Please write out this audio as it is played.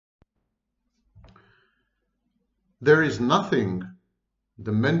There is nothing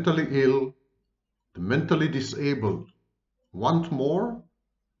the mentally ill, the mentally disabled want more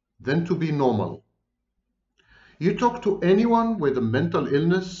than to be normal. You talk to anyone with a mental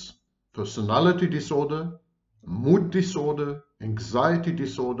illness, personality disorder, mood disorder, anxiety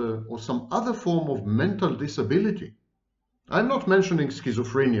disorder, or some other form of mental disability. I'm not mentioning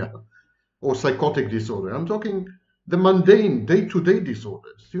schizophrenia or psychotic disorder. I'm talking the mundane, day-to-day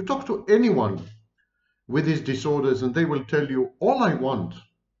disorders. You talk to anyone with these disorders and they will tell you, all I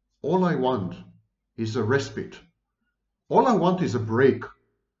want is a respite. All I want is a break,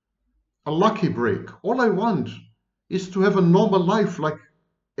 a lucky break. All I want is to have a normal life like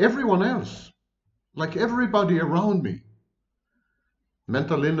everyone else, like everybody around me.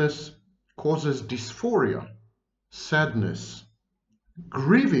 Mental illness causes dysphoria, sadness,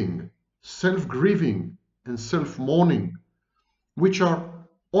 grieving, self-grieving, and self-mourning, which are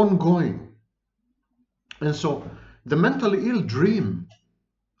ongoing. And so the mentally ill dream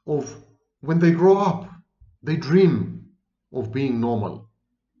of, when they grow up, they dream of being normal.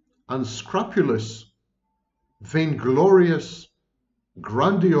 Unscrupulous, vainglorious,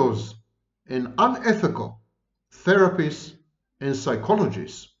 grandiose, and unethical therapists and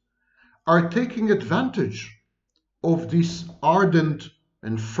psychologists are taking advantage of this ardent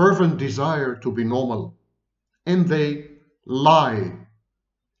and fervent desire to be normal, and they lie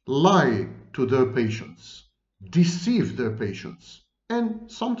to their patients, deceive their patients, and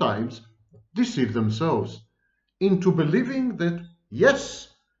sometimes deceive themselves into believing that, yes,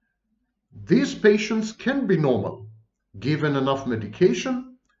 these patients can be normal, given enough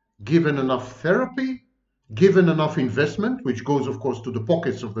medication, given enough therapy, given enough investment, which goes, of course, to the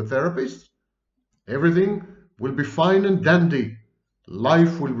pockets of the therapist. Everything will be fine and dandy.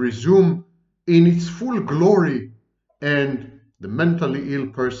 Life will resume in its full glory, and the mentally ill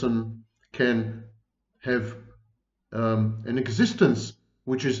person can have an existence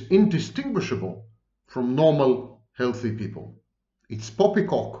which is indistinguishable from normal, healthy people. It's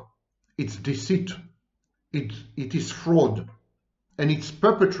poppycock, it's deceit, it is fraud, and it's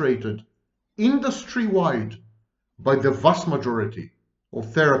perpetrated industry-wide by the vast majority of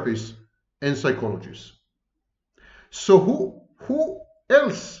therapists and psychologists. So who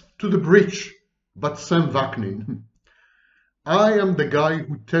else to the breach but Sam Vaknin? I am the guy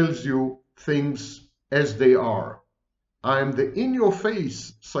who tells you things as they are. I am the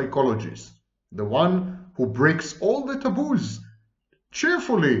in-your-face psychologist, the one who breaks all the taboos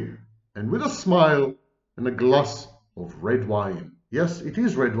cheerfully and with a smile and a glass of red wine. Yes, it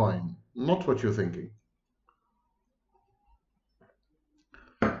is red wine, not what you're thinking.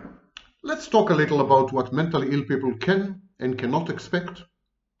 Let's talk a little about what mentally ill people can and cannot expect,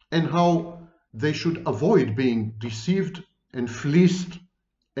 and how they should avoid being deceived and fleeced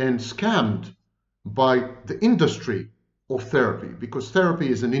and scammed by the industry of therapy, because therapy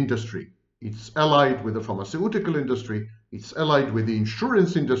is an industry. It's allied with the pharmaceutical industry, it's allied with the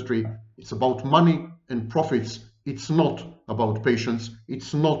insurance industry, it's about money and profits. It's not about patients,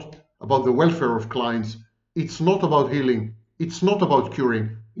 it's not about the welfare of clients, it's not about healing, it's not about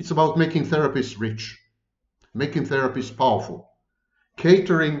curing, it's about making therapists rich, making therapists powerful,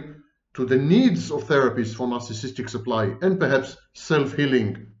 catering to the needs of therapists for narcissistic supply and perhaps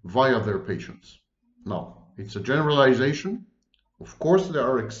self-healing via their patients. Now, it's a generalization. Of course, there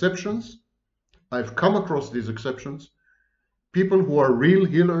are exceptions. I've come across these exceptions. People who are real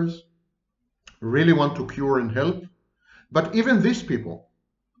healers, really want to cure and help. But even these people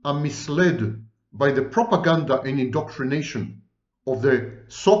are misled by the propaganda and indoctrination of the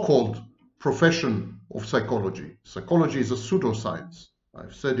so-called profession of psychology. Psychology is a pseudoscience.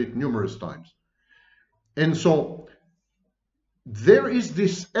 I've said it numerous times. And so there is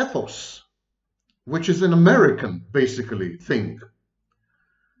this ethos, which is an American, basically, thing.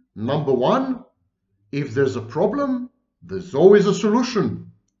 Number one, if there's a problem, there's always a solution.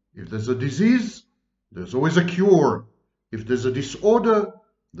 If there's a disease, there's always a cure. If there's a disorder,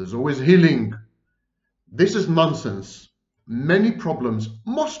 there's always healing. This is nonsense. Many problems,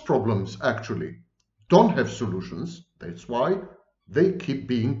 most problems actually, don't have solutions. That's why they keep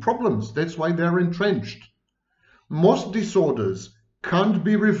being problems. That's why they're entrenched. Most disorders can't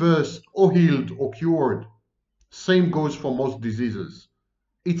be reversed or healed or cured. Same goes for most diseases.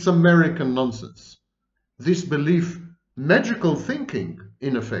 It's American nonsense. This belief, magical thinking,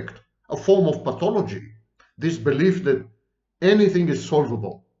 in effect, a form of pathology, this belief that anything is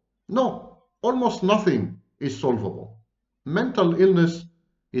solvable. No, almost nothing is solvable. Mental illness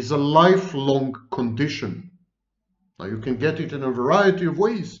is a lifelong condition. Now, you can get it in a variety of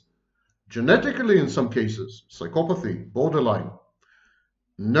ways. Genetically, in some cases, psychopathy, borderline.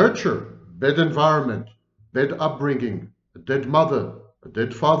 Nurture, bad environment, bad upbringing, a dead mother, a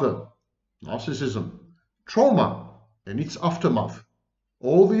dead father, narcissism, trauma, and its aftermath.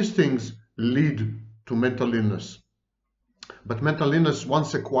 All these things lead to mental illness. But mental illness,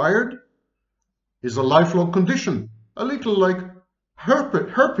 once acquired, is a lifelong condition, a little like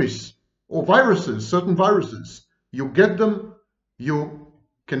herpes or viruses, certain viruses. You get them, you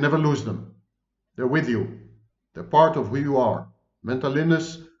can never lose them. They're with you. They're part of who you are. Mental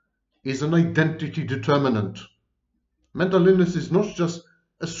illness is an identity determinant. Mental illness is not just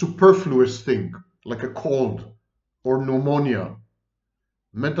a superfluous thing, like a cold or pneumonia.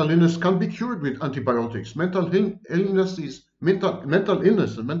 Mental illness can be cured with antibiotics. Mental illness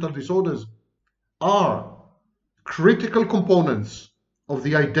and mental disorders are critical components of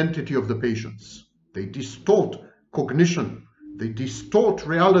the identity of the patients. They distort cognition, they distort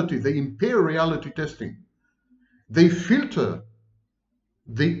reality, they impair reality testing. They filter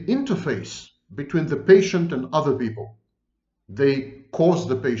the interface between the patient and other people. They cause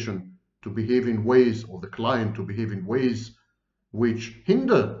the patient to behave in ways, or the client to behave in ways, which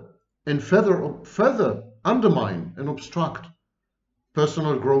hinder and further undermine and obstruct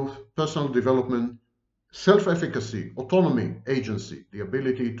personal growth, personal development, self-efficacy, autonomy, agency, the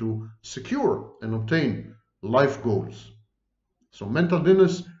ability to secure and obtain life goals. So mental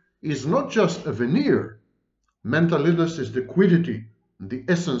illness is not just a veneer. Mental illness is the quiddity, the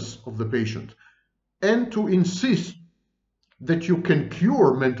essence of the patient. And to insist that you can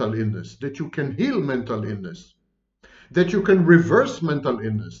cure mental illness, that you can heal mental illness, that you can reverse mental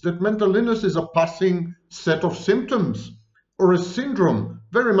illness, that mental illness is a passing set of symptoms or a syndrome,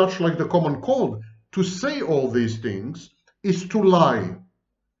 very much like the common cold. To say all these things is to lie,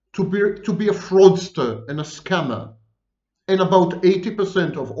 to be a fraudster and a scammer. And about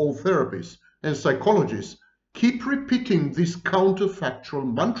 80% of all therapists and psychologists keep repeating these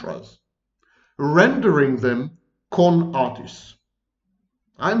counterfactual mantras, rendering them con artists.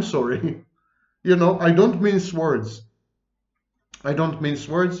 I'm sorry, I don't mince words. I don't mince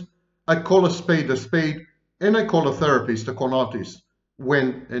words. I call a spade, and I call a therapist a con artist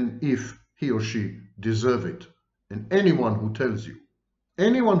when and if he or she deserve it. And anyone who tells you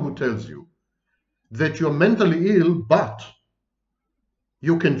that you're mentally ill, but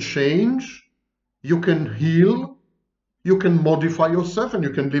you can change, you can heal, you can modify yourself, and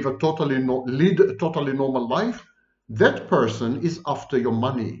you can lead a totally normal life, that person is after your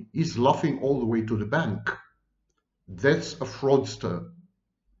money, is laughing all the way to the bank. That's a fraudster,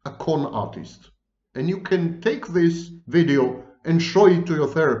 a con artist. And you can take this video and show it to your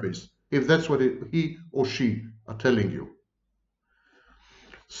therapist if that's what he or she are telling you.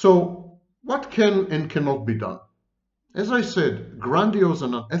 So what can and cannot be done? As I said, grandiose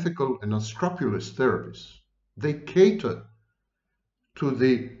and unethical and unscrupulous therapists, they cater to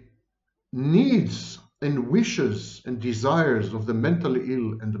the needs and wishes and desires of the mentally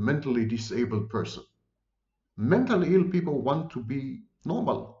ill and the mentally disabled person. Mentally ill people want to be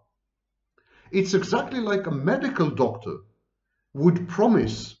normal. It's exactly like a medical doctor would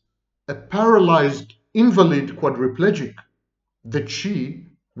promise a paralyzed invalid quadriplegic that she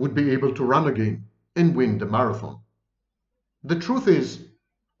would be able to run again and win the marathon. The truth is,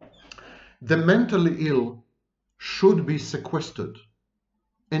 the mentally ill should be sequestered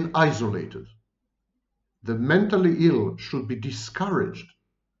and isolated. The mentally ill should be discouraged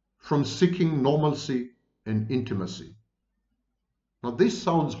from seeking normalcy and intimacy. Now, this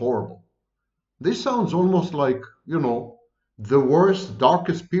sounds horrible. This sounds almost like, the worst,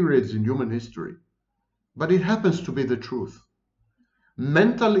 darkest periods in human history. But it happens to be the truth.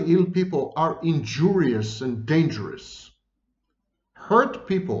 Mentally ill people are injurious and dangerous. Hurt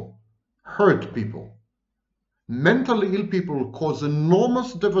people hurt people. Mentally ill people cause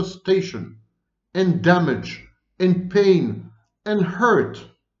enormous devastation and damage and pain and hurt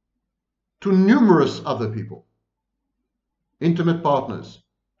to numerous other people. Intimate partners,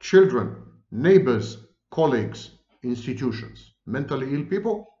 children, neighbors, colleagues, institutions. Mentally ill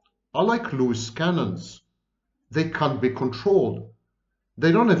people are like loose cannons. They can't be controlled.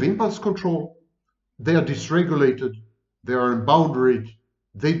 They don't have impulse control. They are dysregulated. They are unboundaried.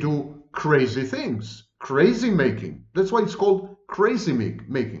 They do crazy things. Crazy making. That's why it's called crazy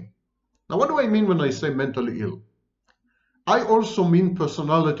making. Now, what do I mean when I say mentally ill? I also mean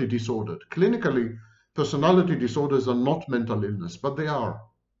personality disordered. Clinically, personality disorders are not mental illness, but they are.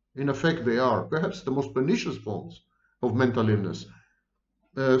 In effect, they are perhaps the most pernicious forms of mental illness.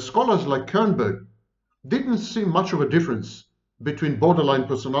 Scholars like Kernberg didn't see much of a difference between borderline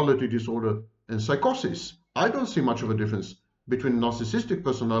personality disorder and psychosis. I don't see much of a difference between narcissistic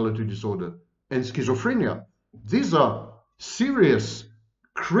personality disorder and schizophrenia. These are serious,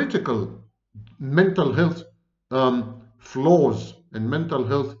 critical mental health flaws and mental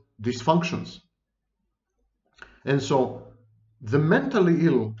health dysfunctions. And so the mentally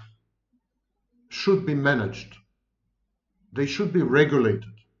ill should be managed. They should be regulated.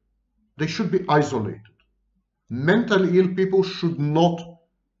 They should be isolated. Mentally ill people should not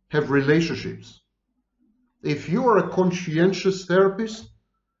have relationships. If you are a conscientious therapist,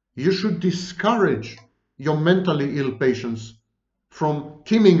 you should discourage your mentally ill patients from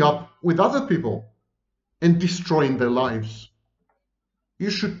teaming up with other people and destroying their lives. You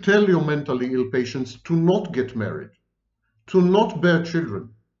should tell your mentally ill patients to not get married, to not bear children,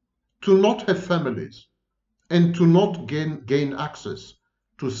 to not have families, and to not gain access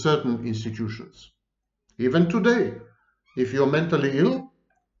to certain institutions. Even today, if you're mentally ill,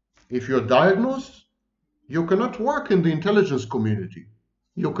 if you're diagnosed, you cannot work in the intelligence community.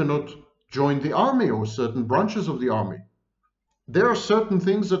 You cannot join the army or certain branches of the army. There are certain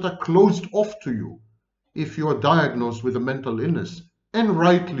things that are closed off to you if you are diagnosed with a mental illness, and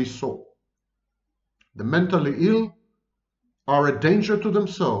rightly so. The mentally ill are a danger to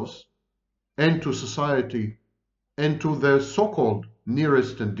themselves and to society and to their so-called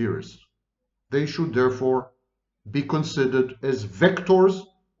nearest and dearest. They should therefore be considered as vectors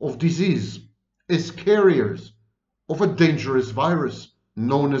of disease, as carriers of a dangerous virus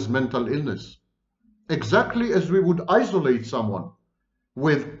known as mental illness. Exactly as we would isolate someone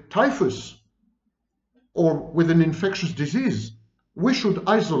with typhus or with an infectious disease, we should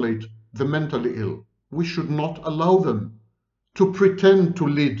isolate the mentally ill. We should not allow them to pretend to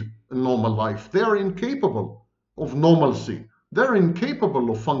lead a normal life. They are incapable of normalcy. They're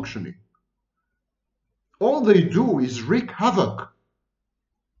incapable of functioning. All they do is wreak havoc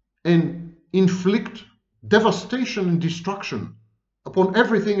and inflict devastation and destruction upon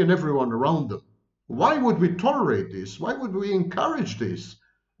everything and everyone around them. Why would we tolerate this? Why would we encourage this?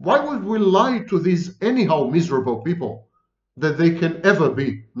 Why would we lie to these anyhow miserable people that they can ever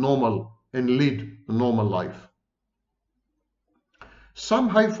be normal and lead a normal life? Some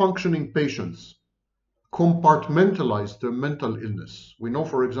high-functioning patients compartmentalize their mental illness. We know,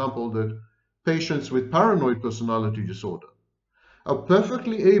 for example, that patients with paranoid personality disorder are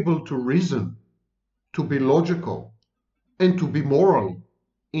perfectly able to reason, to be logical, and to be moral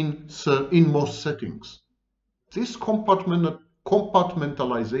in most settings. This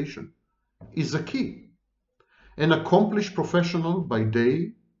compartmentalization is a key. An accomplished professional by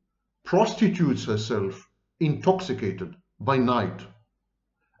day prostitutes herself intoxicated by night.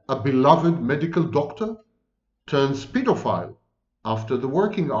 A beloved medical doctor turns pedophile after the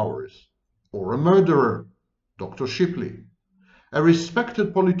working hours, or a murderer, Dr. Shipley. A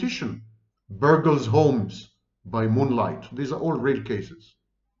respected politician burgles homes by moonlight. These are all real cases.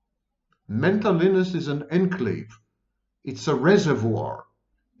 Mental illness is an enclave. It's a reservoir.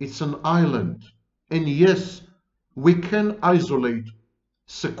 It's an island. And yes, we can isolate,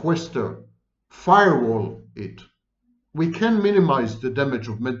 sequester, firewall it. We can minimize the damage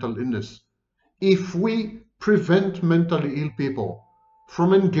of mental illness if we prevent mentally ill people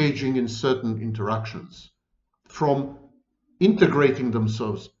from engaging in certain interactions, from integrating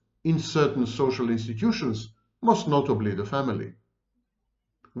themselves in certain social institutions, most notably the family.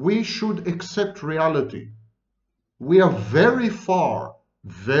 We should accept reality. We are very far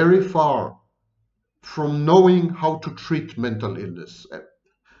from knowing how to treat mental illness.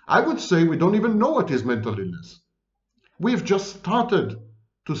 I would say we don't even know what is mental illness. We've just started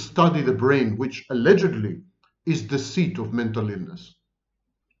to study the brain, which allegedly is the seat of mental illness.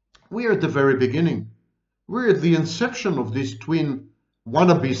 We're at the very beginning. We're at the inception of these twin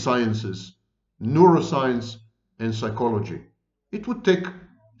wannabe sciences, neuroscience and psychology. It would take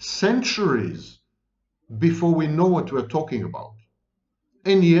centuries before we know what we're talking about.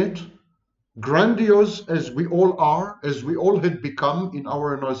 And yet, grandiose as we all are, as we all had become in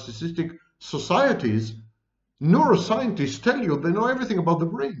our narcissistic societies, neuroscientists tell you they know everything about the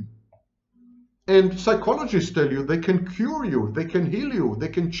brain. And psychologists tell you they can cure you, they can heal you, they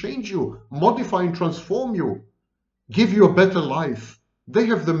can change you, modify and transform you, give you a better life. They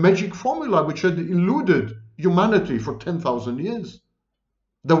have the magic formula which had eluded humanity for 10,000 years.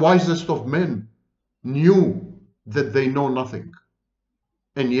 The wisest of men knew that they know nothing.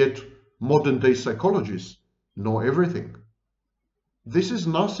 And yet, modern day psychologists know everything. This is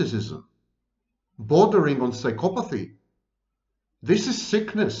narcissism, bordering on psychopathy. This is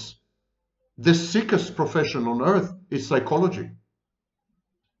sickness. The sickest profession on earth is psychology.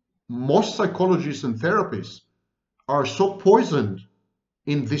 Most psychologists and therapists are so poisoned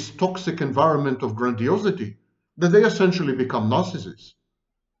in this toxic environment of grandiosity that they essentially become narcissists.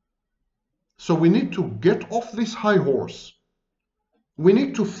 So we need to get off this high horse. We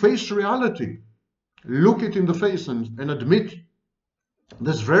need to face reality. look it in the face and admit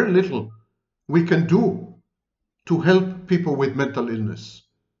there's very little we can do to help people with mental illness.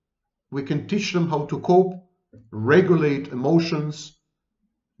 We can teach them how to cope, regulate emotions,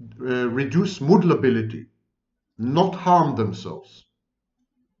 reduce mood lability, not harm themselves,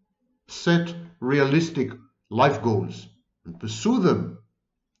 set realistic life goals and pursue them.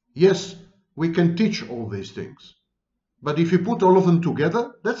 Yes, we can teach all these things. But if you put all of them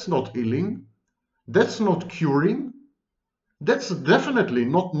together, that's not healing, that's not curing, that's definitely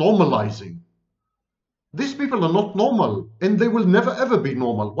not normalizing. These people are not normal, and they will never ever be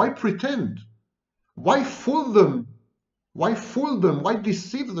normal. Why pretend? Why fool them? Why fool them? Why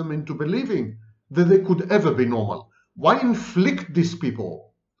deceive them into believing that they could ever be normal? Why inflict these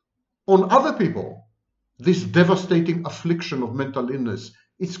people on other people? This devastating affliction of mental illness,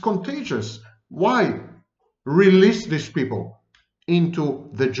 it's contagious. Why release these people into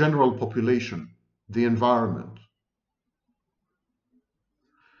the general population, the environment?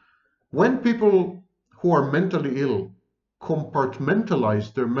 When people who are mentally ill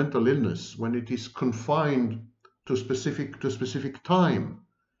compartmentalize their mental illness, when it is confined to a specific time,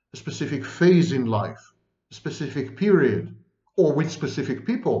 a specific phase in life, a specific period, or with specific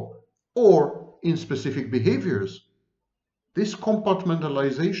people, or in specific behaviors, this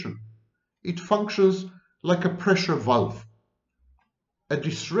compartmentalization, it functions like a pressure valve, a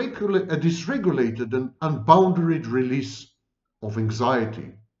dysregulated and unboundaried release of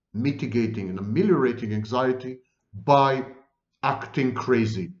anxiety, mitigating and ameliorating anxiety by acting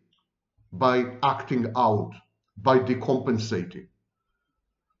crazy, by acting out, by decompensating.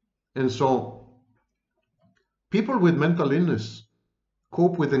 And so people with mental illness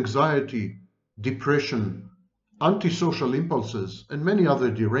cope with anxiety, depression, antisocial impulses, and many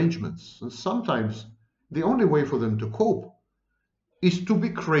other derangements. And sometimes the only way for them to cope is to be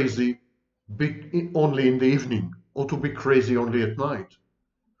crazy only in the evening, or to be crazy only at night,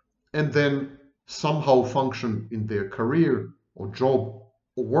 and then somehow function in their career or job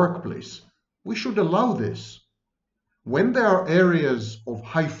or workplace. We should allow this. When there are areas of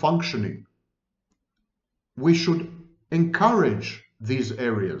high functioning, we should encourage these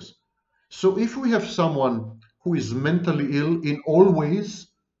areas. So if we have someone who is mentally ill in all ways,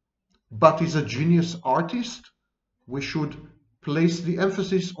 but is a genius artist, we should place the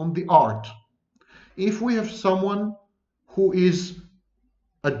emphasis on the art. If we have someone who is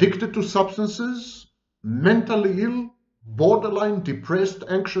addicted to substances, mentally ill, borderline, depressed,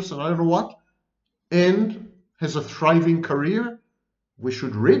 anxious, and I don't know what, and has a thriving career, we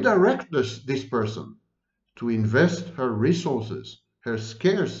should redirect this person to invest her resources, her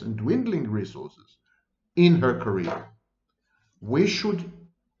scarce and dwindling resources, in her career. We should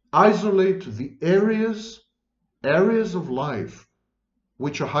isolate the areas of life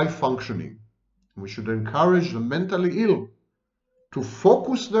which are high functioning. We should encourage the mentally ill to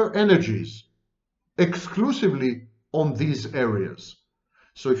focus their energies exclusively on these areas.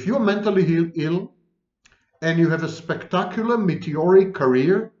 So if you're mentally ill and you have a spectacular meteoric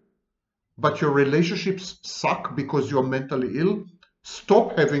career, but your relationships suck because you're mentally ill,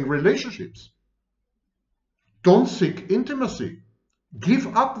 stop having relationships. Don't seek intimacy.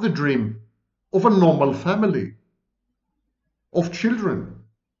 Give up the dream of a normal family, of children.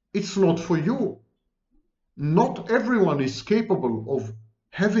 It's not for you. Not everyone is capable of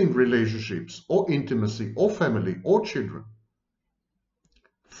having relationships or intimacy or family or children.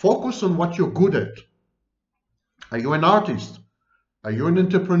 Focus on what you're good at. Are you an artist? Are you an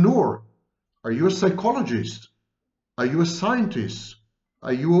entrepreneur? Are you a psychologist? Are you a scientist?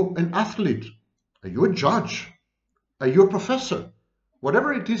 Are you an athlete? Are you a judge? Are you a professor?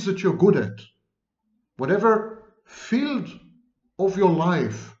 Whatever it is that you're good at, whatever field of your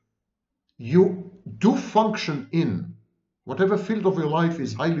life you do function in, whatever field of your life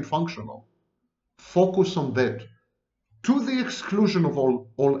is highly functional, focus on that to the exclusion of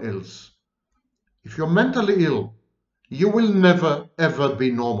all else. If you're mentally ill, you will never ever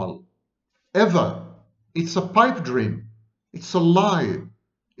be normal. Ever. It's a pipe dream. It's a lie.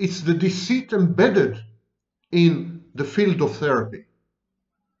 It's the deceit embedded in the field of therapy.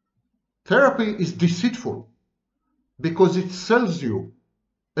 Therapy is deceitful because it sells you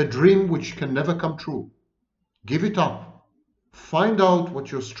a dream which can never come true. Give it up. Find out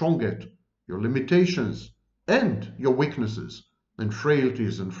what you're strong at, your limitations, and your weaknesses, and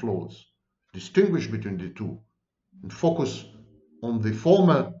frailties and flaws. Distinguish between the two, and focus on the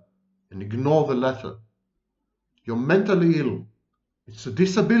former and ignore the latter. You're mentally ill. It's a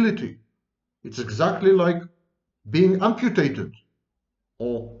disability. It's exactly like being amputated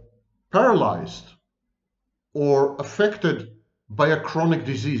or paralyzed or affected by a chronic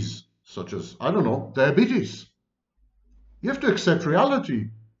disease, such as, I don't know, diabetes. You have to accept reality.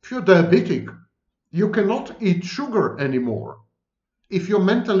 If you're diabetic, you cannot eat sugar anymore. If you're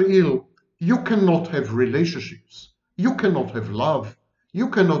mentally ill, you cannot have relationships. You cannot have love. You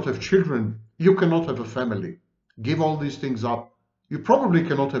cannot have children. You cannot have a family. Give all these things up. You probably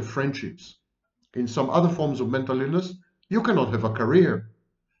cannot have friendships. In some other forms of mental illness, you cannot have a career.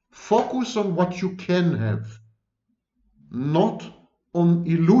 Focus on what you can have, not on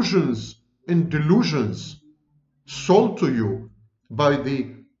illusions and delusions sold to you by the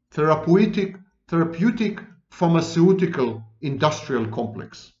therapeutic, pharmaceutical, industrial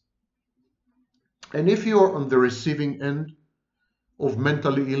complex. And if you are on the receiving end of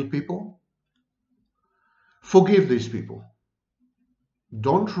mentally ill people, forgive these people.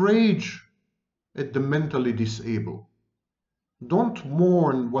 Don't rage at the mentally disabled. Don't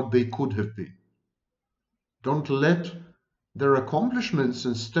mourn what they could have been. Don't let their accomplishments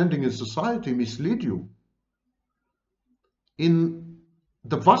and standing in society mislead you. In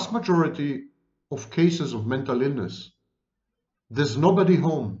the vast majority of cases of mental illness, there's nobody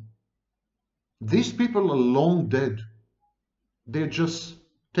home. These people are long dead. They're just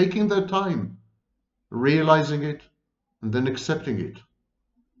taking their time, realizing it, and then accepting it.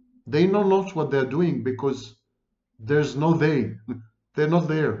 They know not what they're doing because there's no they. They're not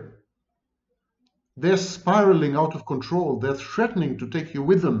there. They're spiraling out of control. They're threatening to take you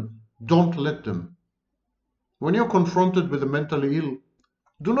with them. Don't let them. When you're confronted with the mentally ill,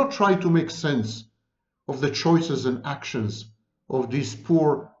 do not try to make sense of the choices and actions of these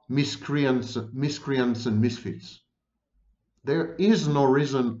poor miscreants and misfits. There is no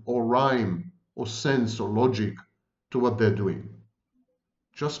reason or rhyme or sense or logic to what they're doing.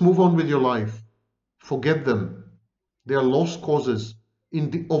 Just move on with your life. Forget them. They are lost causes in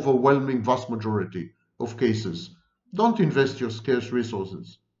the overwhelming vast majority of cases. Don't invest your scarce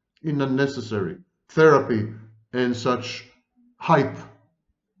resources in unnecessary therapy and such hype.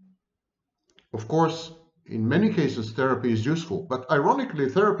 Of course, in many cases, therapy is useful, but ironically,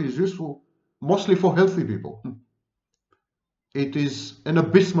 therapy is useful mostly for healthy people. It is an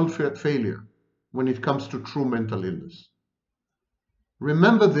abysmal failure when it comes to true mental illness.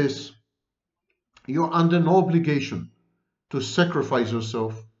 Remember this, you're under no obligation to sacrifice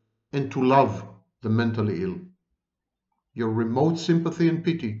yourself and to love the mentally ill. Your remote sympathy and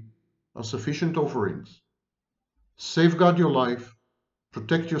pity are sufficient offerings. Safeguard your life,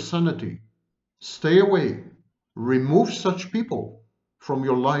 protect your sanity, stay away, remove such people from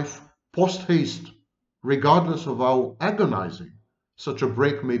your life post-haste, regardless of how agonizing such a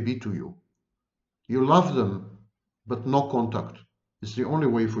break may be to you. You love them, but no contact is the only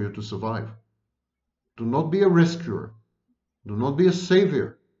way for you to survive. Do not be a rescuer. Do not be a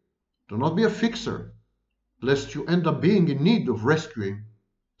savior. Do not be a fixer, lest you end up being in need of rescuing,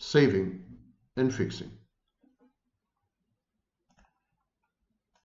 saving, and fixing.